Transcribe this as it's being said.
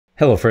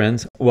Hello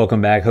friends, welcome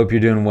back. Hope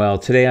you're doing well.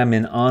 Today I'm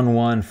in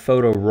On1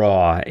 Photo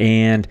Raw,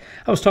 and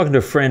I was talking to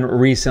a friend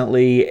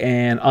recently,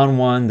 and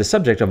On1, the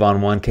subject of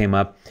On1 came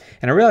up,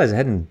 and I realized I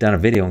hadn't done a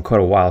video in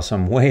quite a while, so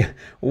I'm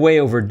way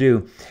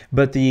overdue.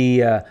 But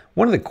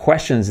one of the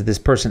questions that this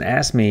person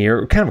asked me,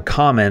 or kind of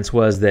comments,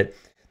 was that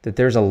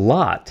there's a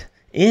lot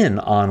in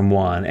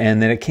On1, and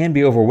that it can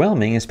be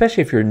overwhelming,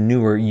 especially if you're a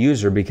newer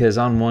user, because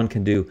On1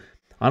 can do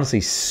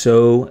honestly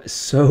so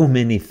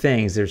many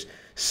things. There's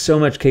so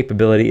much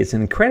capability. It's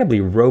an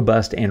incredibly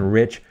robust and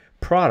rich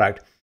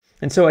product.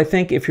 And so I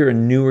think if you're a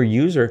newer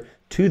user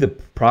to the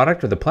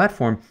product or the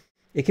platform,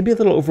 it can be a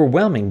little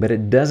overwhelming, but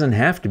it doesn't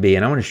have to be.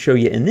 And I want to show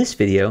you in this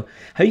video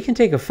how you can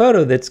take a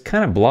photo that's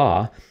kind of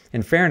blah,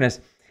 in fairness,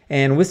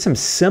 and with some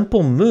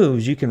simple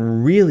moves, you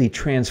can really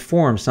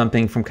transform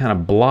something from kind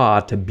of blah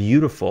to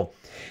beautiful.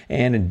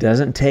 And it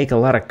doesn't take a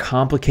lot of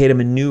complicated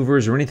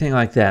maneuvers or anything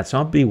like that. So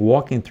I'll be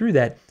walking through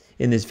that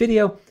in this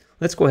video.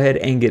 Let's go ahead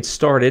and get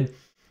started.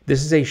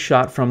 This is a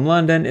shot from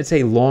London. It's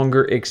a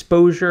longer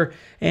exposure,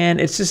 and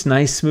it's just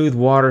nice, smooth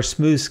water,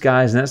 smooth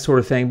skies, and that sort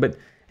of thing. But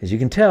as you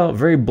can tell,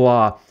 very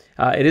blah.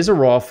 It is a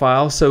raw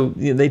file, so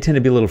they tend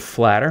to be a little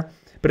flatter.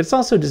 But it's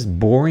also just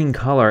boring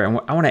color, and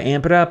I want to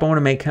amp it up. I want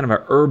to make kind of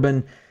an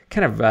urban,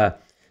 kind of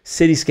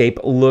cityscape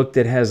look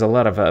that has a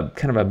lot of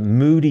kind of a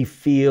moody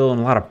feel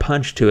and a lot of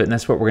punch to it. And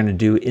that's what we're going to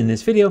do in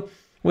this video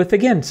with,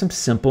 again, some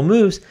simple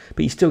moves,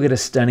 but you still get a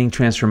stunning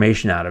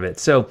transformation out of it.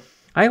 So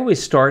I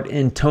always start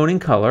in tone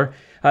and color.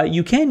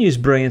 You can use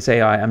Brilliance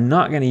AI. I'm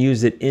not going to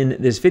use it in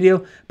this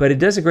video, but it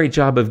does a great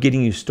job of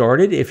getting you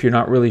started if you're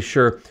not really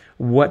sure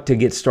what to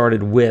get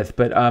started with.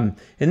 But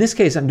in this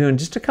case, I'm doing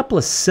just a couple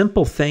of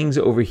simple things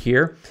over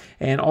here.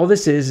 And all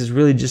this is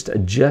really just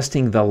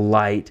adjusting the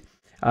light,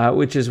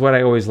 which is what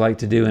I always like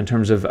to do in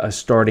terms of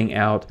starting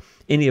out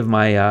any of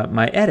my,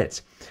 my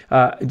edits.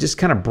 Just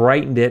kind of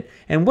brightened it.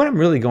 And what I'm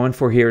really going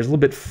for here is a little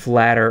bit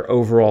flatter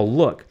overall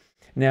look.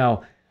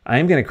 Now, I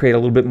am going to create a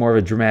little bit more of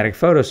a dramatic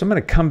photo, so I'm going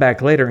to come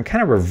back later and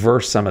kind of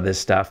reverse some of this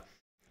stuff.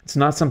 It's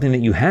not something that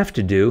you have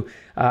to do.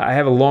 I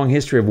have a long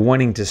history of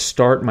wanting to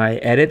start my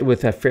edit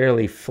with a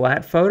fairly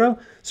flat photo,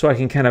 so I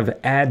can kind of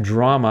add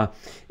drama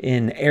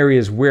in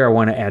areas where I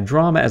want to add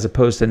drama, as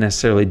opposed to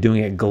necessarily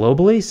doing it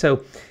globally.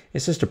 So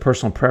it's just a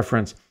personal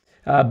preference.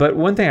 But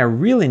one thing I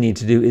really need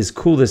to do is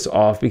cool this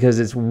off,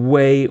 because it's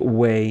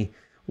way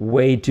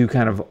too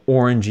kind of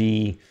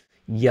orangey,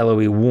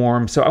 yellowy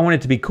warm. So I want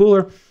it to be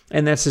cooler.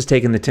 And that's just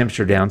taking the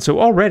temperature down. So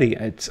already,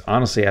 it's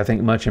honestly, I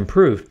think, much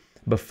improved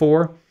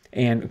before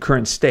and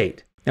current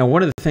state. Now,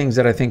 one of the things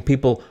that I think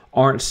people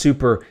aren't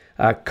super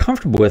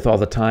comfortable with all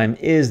the time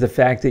is the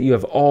fact that you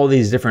have all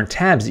these different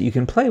tabs that you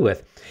can play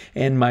with.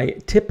 And my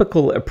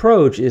typical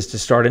approach is to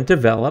start in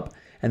Develop,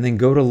 and then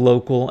go to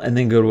Local, and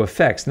then go to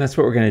Effects. And that's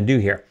what we're going to do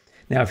here.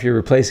 Now, if you're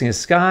replacing a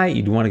sky,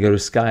 you'd want to go to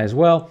Sky as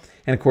well.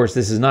 And of course,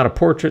 this is not a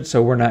portrait,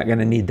 so we're not going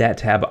to need that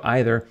tab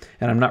either.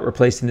 And I'm not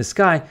replacing the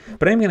sky,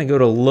 but I'm going to go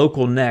to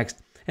Local next.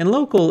 And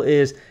Local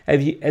is,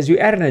 as you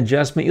add an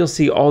adjustment, you'll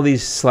see all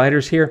these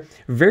sliders here,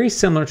 very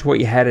similar to what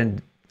you had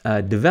in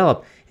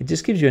Develop. It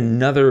just gives you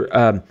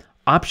another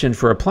option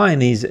for applying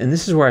these. And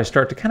this is where I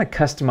start to kind of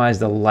customize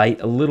the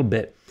light a little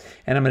bit.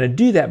 And I'm going to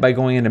do that by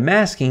going into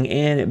masking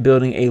and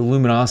building a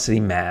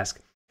luminosity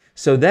mask.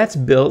 So that's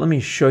built. Let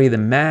me show you the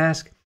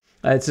mask.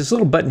 It's this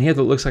little button here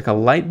that looks like a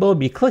light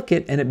bulb. You click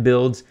it and it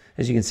builds,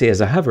 as you can see,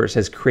 as I hover. It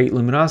says Create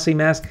Luminosity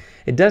Mask.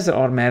 It does it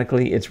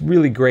automatically. It's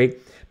really great.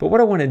 But what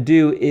I want to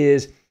do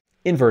is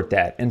invert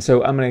that. And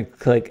so I'm going to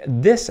click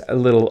this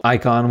little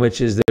icon,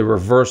 which is the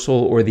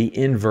reversal or the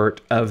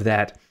invert of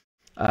that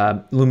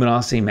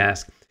luminosity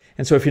mask.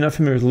 And so if you're not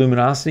familiar with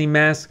luminosity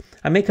mask,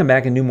 I may come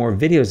back and do more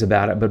videos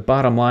about it. But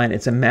bottom line,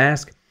 it's a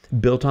mask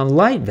built on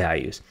light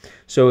values.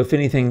 So if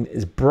anything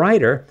is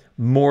brighter,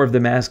 more of the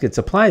mask gets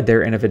applied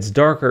there, and if it's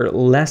darker,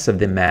 less of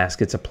the mask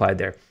gets applied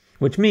there,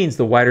 which means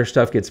the whiter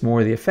stuff gets more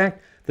of the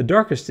effect, the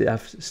darker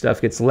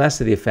stuff gets less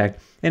of the effect,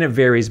 and it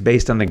varies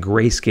based on the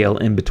grayscale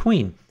in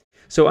between.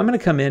 So I'm going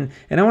to come in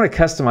and I want to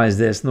customize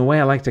this, and the way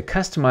I like to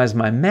customize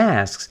my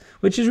masks,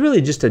 which is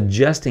really just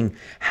adjusting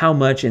how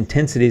much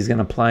intensity is going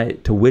to apply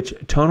to which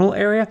tonal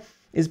area,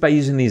 is by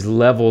using these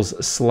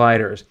levels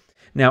sliders.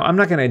 Now, I'm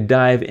not going to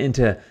dive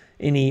into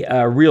any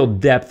real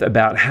depth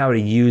about how to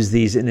use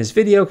these in this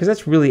video, because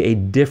that's really a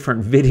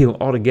different video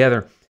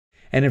altogether.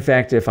 And in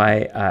fact, if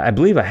I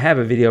believe I have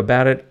a video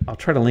about it, I'll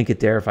try to link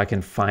it there if I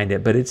can find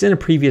it. But it's in a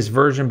previous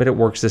version, but it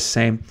works the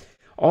same.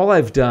 All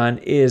I've done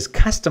is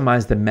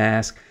customize the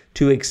mask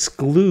to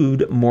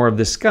exclude more of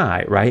the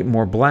sky, right?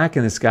 More black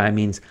in the sky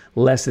means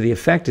less of the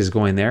effect is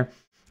going there.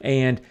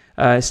 And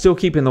still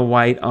keeping the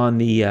white on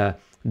the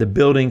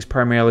buildings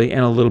primarily,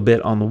 and a little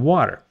bit on the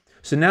water.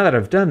 So now that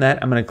I've done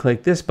that, I'm going to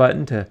click this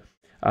button to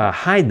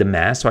hide the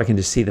mask so I can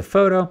just see the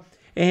photo.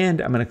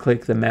 And I'm going to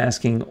click the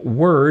masking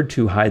word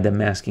to hide the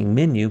masking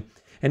menu.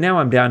 And now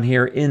I'm down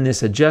here in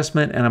this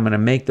adjustment, and I'm going to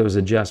make those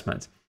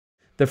adjustments.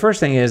 The first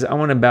thing is I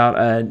want about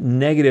a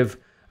negative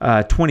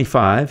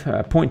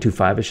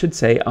 0.25, I should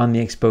say, on the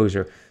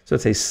exposure. So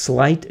it's a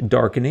slight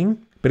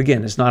darkening, But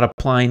again, it's not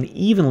applying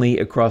evenly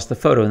across the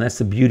photo, and that's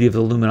the beauty of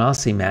the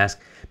luminosity mask.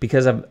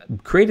 Because I've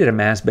created a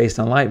mask based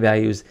on light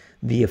values,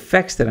 the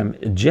effects that I'm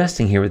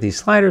adjusting here with these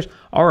sliders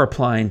are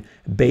applying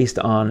based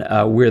on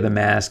where the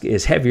mask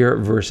is heavier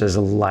versus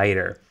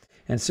lighter.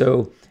 And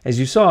so, as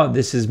you saw,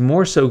 this is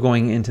more so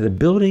going into the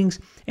buildings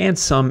and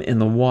some in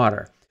the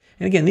water.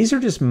 And again, these are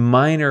just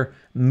minor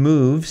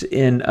moves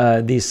in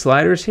these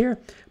sliders here,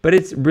 but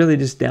it's really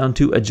just down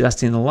to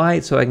adjusting the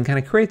light so I can kind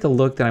of create the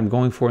look that I'm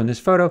going for in this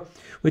photo,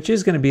 which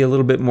is going to be a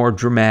little bit more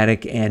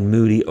dramatic and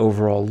moody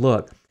overall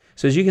look.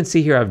 So as you can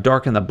see here, I've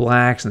darkened the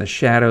blacks and the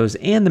shadows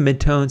and the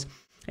midtones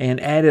and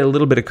added a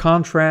little bit of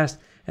contrast,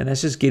 and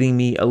that's just getting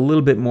me a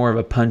little bit more of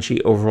a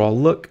punchy overall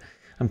look.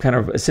 I'm kind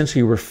of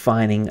essentially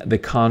refining the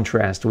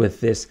contrast with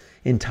this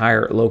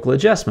entire local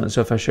adjustment.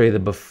 So if I show you the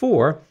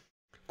before,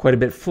 quite a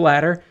bit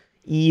flatter,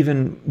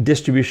 even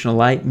distribution of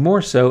light,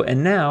 more so,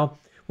 and now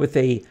with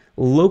a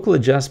local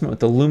adjustment with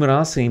the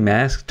luminosity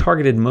mask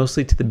targeted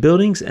mostly to the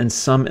buildings and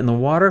some in the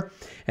water,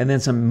 and then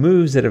some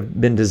moves that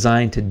have been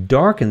designed to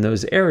darken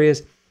those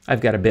areas,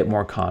 I've got a bit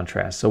more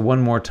contrast. So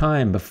one more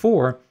time,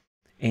 before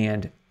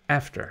and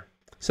after.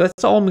 So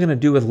that's all I'm going to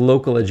do with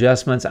local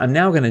adjustments. I'm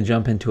now going to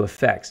jump into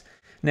effects.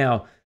 Now,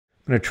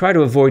 I'm going to try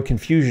to avoid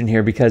confusion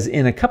here because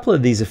in a couple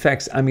of these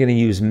effects, I'm going to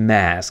use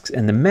masks,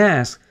 and the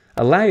masks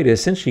allow you to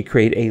essentially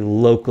create a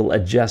local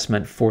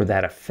adjustment for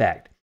that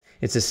effect.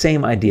 It's the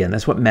same idea, and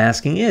that's what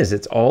masking is.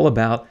 It's all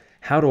about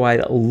how do I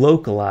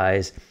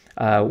localize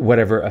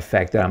whatever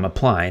effect that I'm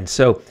applying.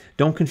 So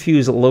don't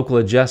confuse local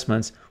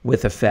adjustments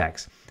with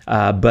effects,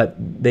 but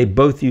they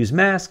both use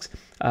masks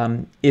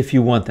if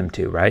you want them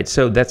to, right?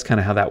 So that's kind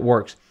of how that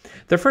works.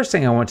 The first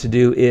thing I want to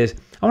do is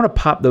I want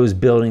to pop those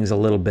buildings a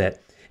little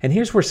bit. And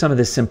here's where some of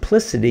the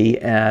simplicity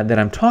that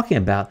I'm talking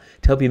about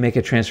to help you make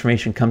a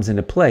transformation comes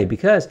into play,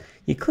 because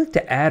you click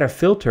to add a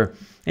filter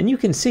and you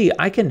can see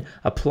I can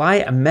apply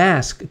a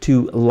mask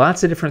to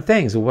lots of different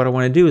things. And what I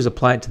want to do is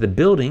apply it to the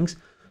buildings.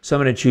 So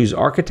I'm going to choose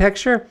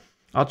architecture.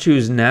 I'll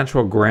choose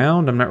natural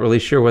ground. I'm not really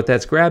sure what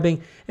that's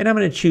grabbing. And I'm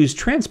going to choose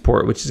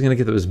transport, which is going to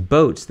get those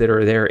boats that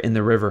are there in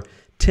the River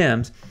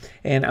Thames.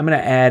 And I'm going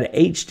to add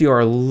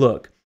HDR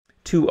look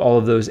to all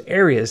of those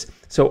areas.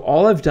 So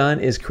all I've done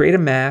is create a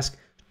mask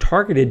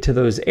targeted to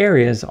those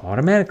areas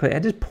automatically. I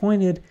just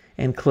pointed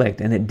and clicked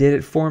and it did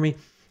it for me.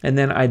 And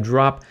then I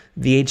drop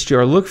the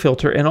HDR look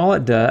filter, and all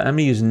it does, I'm going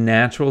to use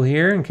natural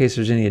here in case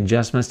there's any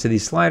adjustments to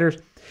these sliders.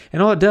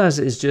 And all it does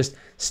is just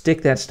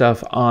stick that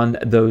stuff on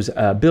those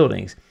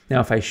buildings.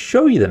 Now, if I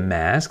show you the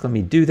mask, let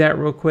me do that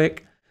real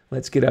quick.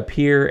 Let's get up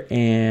here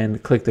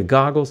and click the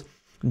goggles.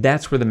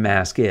 That's where the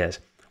mask is.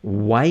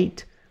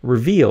 White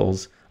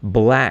reveals,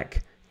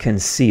 black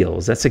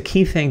conceals. That's a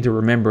key thing to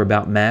remember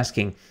about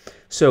masking.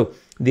 So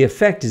the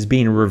effect is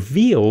being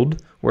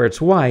revealed where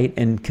it's white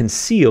and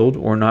concealed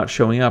or not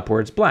showing up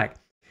where it's black.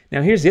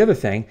 Now here's the other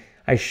thing.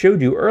 I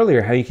showed you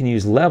earlier how you can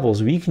use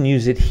levels. You can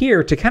use it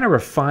here to kind of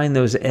refine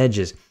those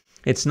edges.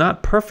 It's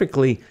not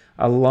perfectly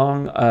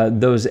along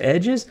those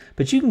edges,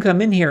 but you can come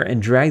in here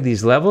and drag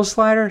these level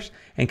sliders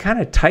and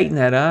kind of tighten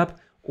that up,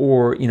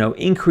 or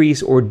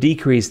increase or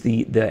decrease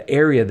the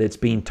area that's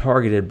being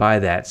targeted by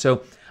that.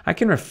 So I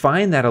can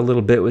refine that a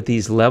little bit with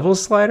these level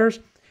sliders,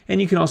 and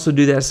you can also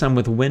do that some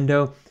with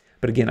window.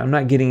 But again, I'm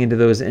not getting into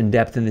those in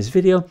depth in this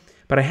video,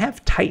 but I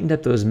have tightened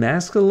up those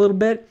masks a little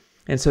bit.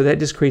 And so that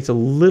just creates a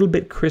little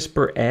bit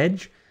crisper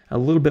edge, a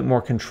little bit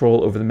more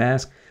control over the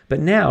mask. But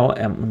now,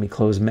 let me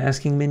close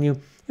masking menu.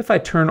 If I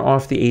turn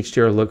off the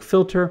HDR look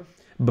filter,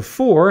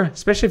 before,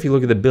 especially if you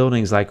look at the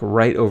buildings like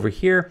right over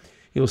here,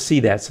 you'll see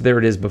that. So there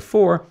it is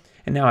before.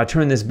 And now I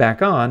turn this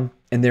back on,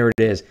 and there it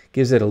is.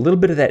 Gives it a little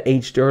bit of that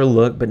HDR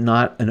look, but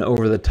not an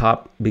over the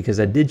top, because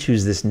I did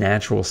choose this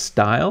natural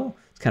style.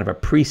 It's kind of a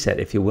preset,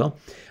 if you will.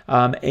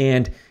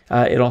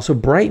 It also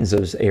brightens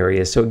those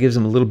areas, so it gives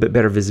them a little bit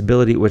better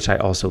visibility, which I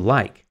also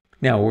like.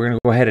 Now we're going to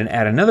go ahead and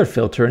add another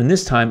filter, and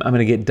this time I'm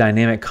going to get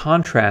dynamic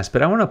contrast,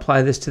 but I want to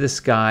apply this to the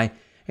sky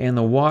and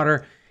the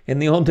water. In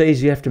the old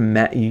days, you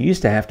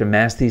used to have to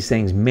mask these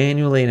things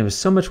manually, and it was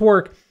so much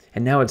work,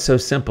 and now it's so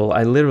simple.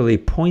 I literally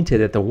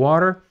pointed at the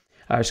water,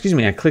 I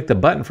clicked the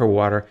button for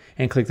water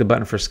and clicked the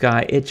button for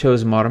sky. It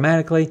chose them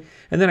automatically,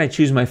 and then I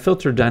choose my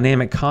filter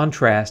dynamic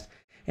contrast,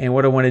 and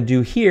what I want to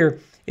do here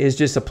is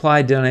just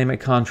apply dynamic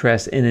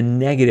contrast in a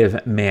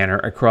negative manner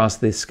across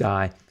the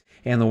sky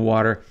and the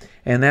water.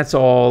 And that's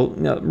all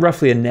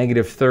roughly a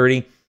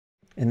 -30.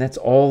 And that's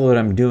all that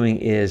I'm doing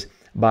is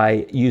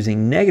by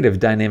using negative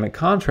dynamic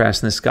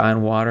contrast in the sky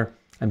and water,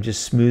 I'm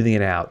just smoothing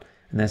it out.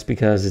 And that's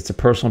because it's a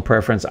personal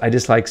preference. I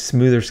just like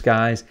smoother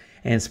skies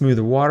and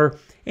smoother water.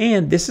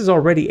 And this is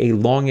already a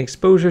long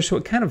exposure, so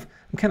I'm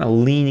kind of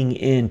leaning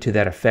into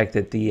that effect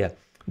that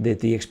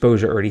the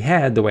exposure already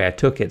had the way I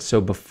took it.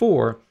 So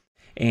before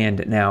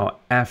and now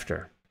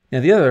after.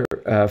 Now the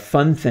other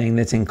fun thing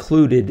that's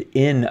included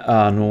in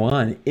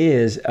On1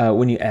 is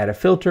when you add a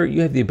filter,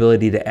 you have the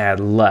ability to add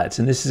LUTs,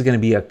 and this is going to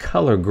be a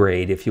color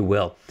grade, if you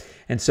will.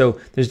 And so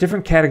there's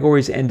different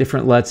categories and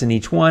different LUTs in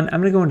each one.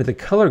 I'm going to go into the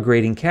color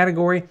grading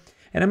category,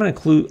 And I'm going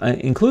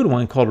to include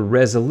one called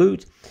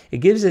Resolute. It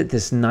gives it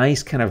this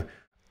nice kind of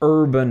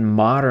urban,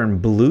 modern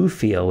blue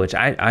feel, which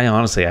I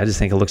honestly, I just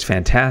think it looks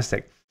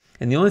fantastic.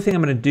 And the only thing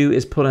I'm going to do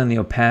is put on the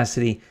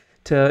opacity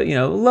to,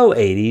 low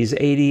 80s,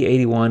 80,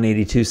 81,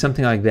 82,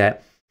 something like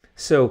that.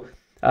 So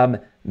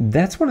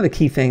that's one of the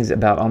key things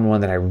about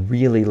On1 that I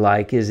really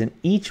like is in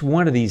each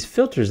one of these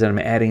filters that I'm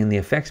adding in the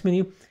effects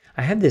menu,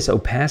 I have this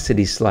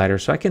opacity slider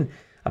so I can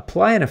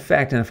apply an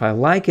effect, and if I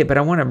like it, but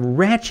I want to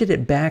ratchet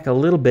it back a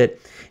little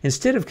bit,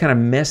 instead of kind of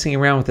messing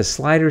around with the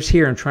sliders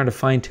here and trying to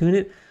fine tune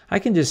it, I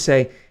can just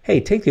say, hey,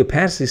 take the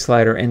opacity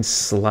slider and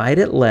slide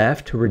it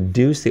left to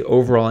reduce the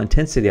overall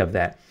intensity of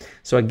that.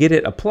 So I get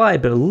it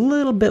applied, but a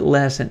little bit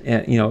less,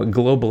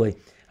 globally.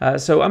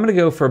 So I'm going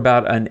to go for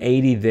about an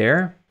 80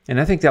 there. And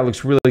I think that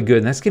looks really good.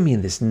 And that's giving me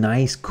this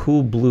nice,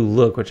 cool blue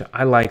look, which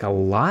I like a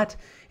lot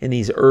in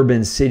these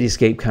urban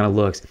cityscape kind of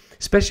looks,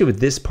 especially with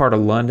this part of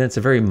London. It's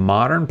a very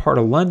modern part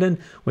of London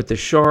with the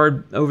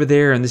Shard over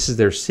there, and this is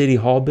their City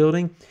Hall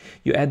building.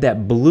 You add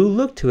that blue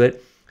look to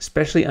it,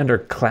 especially under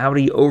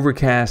cloudy,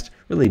 overcast,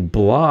 really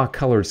blah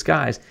colored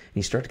skies, and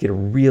you start to get a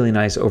really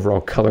nice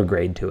overall color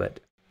grade to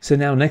it. So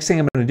now next thing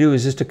I'm going to do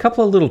is just a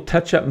couple of little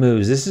touch-up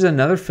moves. This is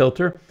another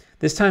filter.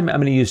 This time I'm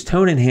going to use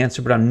Tone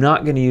Enhancer, but I'm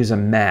not going to use a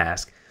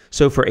mask.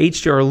 So for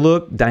HDR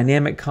look,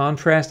 dynamic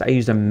contrast, I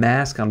used a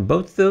mask on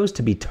both of those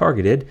to be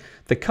targeted.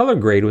 The color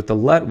grade with the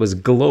LUT was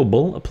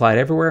global, applied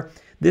everywhere.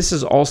 This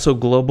is also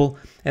global,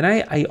 and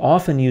I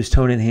often use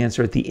Tone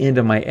Enhancer at the end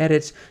of my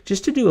edits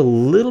just to do a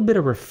little bit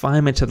of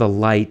refinement to the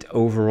light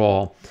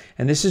overall.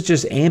 And this is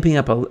just amping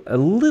up a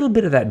little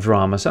bit of that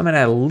drama. So I'm going to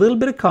add a little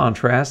bit of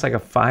contrast, like a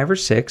 5 or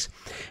 6,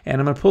 and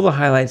I'm going to pull the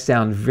highlights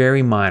down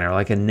very minor,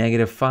 like a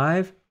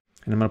 -5.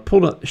 And I'm going to pull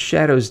the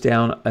shadows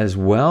down as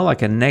well,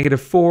 like a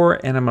 -4,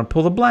 and I'm going to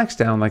pull the blacks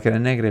down like at a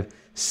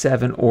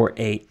 -7 or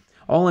 8.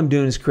 All I'm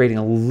doing is creating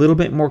a little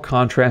bit more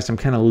contrast. I'm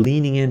kind of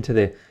leaning into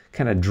the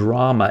kind of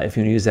drama, if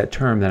you want to use that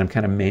term, that I'm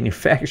kind of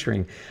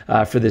manufacturing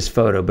for this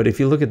photo. But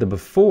if you look at the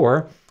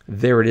before,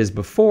 there it is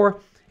before,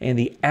 and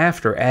the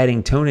after,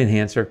 adding Tone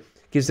Enhancer,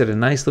 gives it a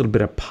nice little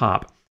bit of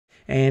pop.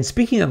 And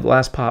speaking of the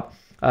last pop,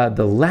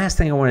 the last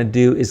thing I want to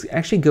do is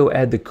actually go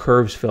add the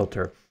curves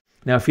filter.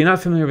 Now, if you're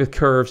not familiar with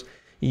curves,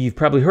 you've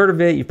probably heard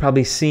of it, you've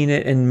probably seen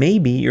it, and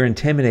maybe you're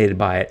intimidated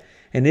by it.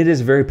 And it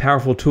is a very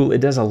powerful tool. It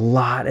does a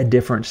lot of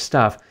different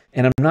stuff.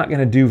 And I'm not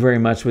going to do very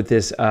much with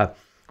this,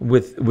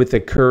 with the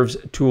curves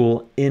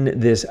tool in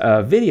this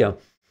video.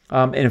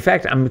 And in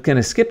fact, I'm going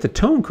to skip the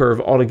tone curve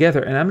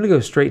altogether, and I'm going to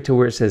go straight to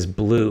where it says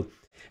blue.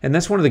 And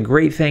that's one of the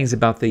great things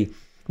about the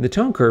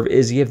tone curve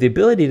is you have the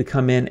ability to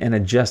come in and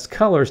adjust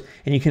colors,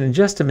 and you can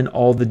adjust them in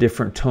all the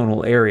different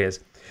tonal areas.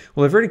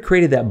 Well, I've already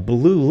created that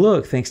blue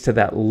look thanks to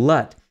that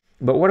LUT.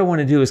 But what I want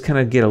to do is kind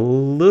of get a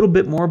little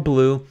bit more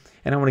blue,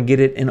 and I want to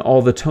get it in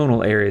all the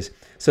tonal areas.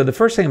 So the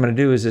first thing I'm going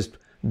to do is just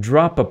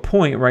drop a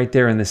point right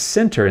there in the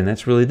center, and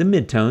that's really the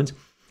midtones.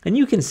 And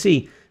you can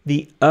see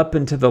the up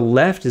and to the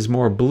left is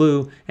more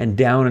blue, and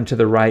down and to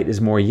the right is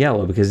more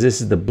yellow, because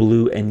this is the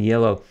blue and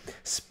yellow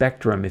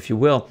spectrum, if you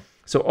will.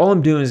 So all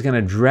I'm doing is going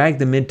to drag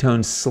the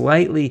midtones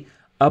slightly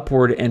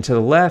upward and to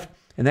the left,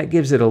 and that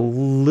gives it a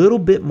little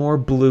bit more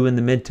blue in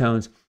the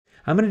midtones.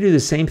 I'm going to do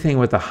the same thing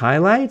with the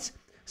highlights.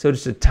 So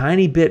just a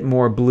tiny bit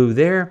more blue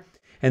there.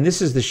 And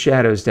this is the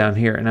shadows down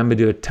here, and I'm going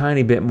to do a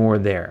tiny bit more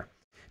there.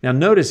 Now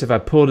notice if I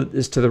pulled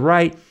this to the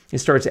right, it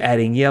starts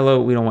adding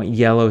yellow. We don't want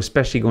yellow,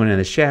 especially going in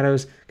the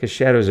shadows, because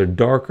shadows are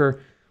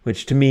darker,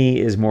 which to me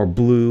is more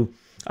blue.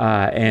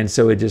 And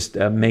so it just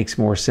makes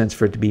more sense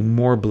for it to be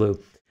more blue.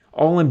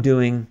 All I'm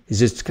doing is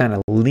just kind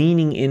of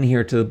leaning in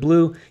here to the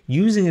blue,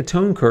 using a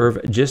tone curve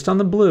just on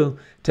the blue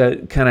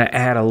to kind of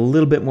add a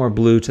little bit more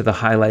blue to the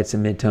highlights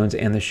and midtones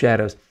and the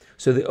shadows.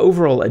 So the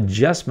overall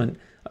adjustment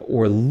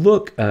or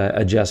look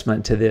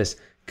adjustment to this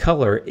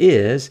color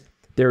is,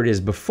 there it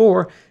is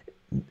before.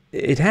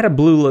 It had a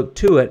blue look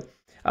to it,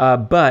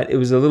 but it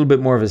was a little bit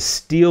more of a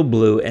steel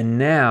blue. And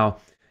now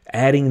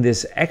adding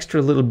this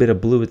extra little bit of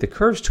blue with the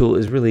curves tool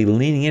is really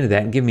leaning into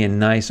that and giving me a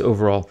nice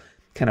overall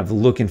kind of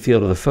look and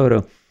feel to the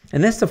photo.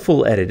 And that's the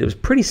full edit. It was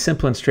pretty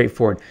simple and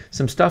straightforward.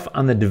 Some stuff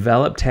on the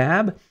Develop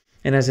tab.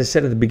 And as I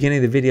said at the beginning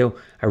of the video,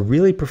 I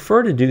really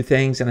prefer to do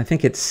things, and I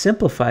think it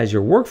simplifies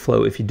your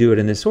workflow if you do it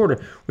in this order,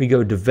 where you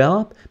go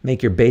Develop,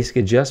 make your basic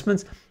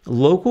adjustments,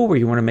 Local, where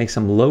you want to make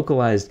some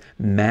localized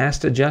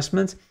masked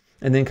adjustments,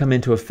 and then come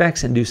into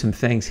Effects and do some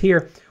things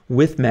here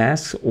with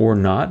masks or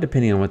not,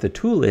 depending on what the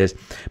tool is.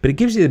 But it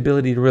gives you the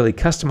ability to really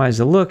customize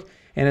the look.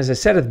 And as I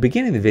said at the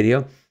beginning of the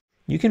video,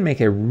 you can make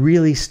a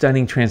really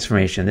stunning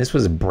transformation. This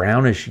was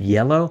brownish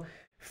yellow,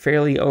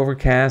 fairly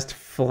overcast,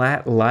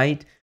 flat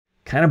light,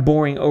 kind of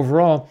boring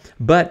overall,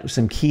 but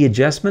some key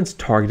adjustments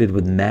targeted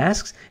with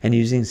masks and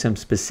using some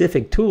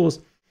specific tools,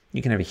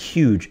 you can have a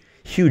huge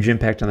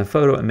impact on the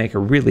photo and make a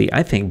really,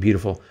 I think,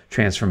 beautiful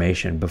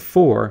transformation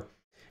before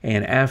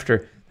and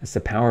after. That's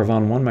the power of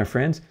On1, my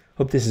friends.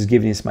 Hope this is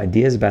giving you some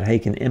ideas about how you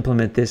can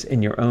implement this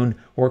in your own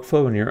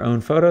workflow and your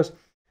own photos.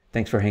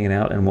 Thanks for hanging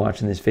out and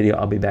watching this video.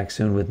 I'll be back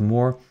soon with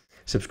more.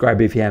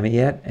 Subscribe if you haven't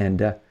yet, and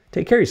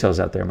take care of yourselves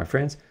out there, my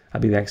friends.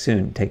 I'll be back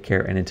soon. Take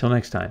care, and until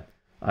next time,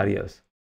 adios.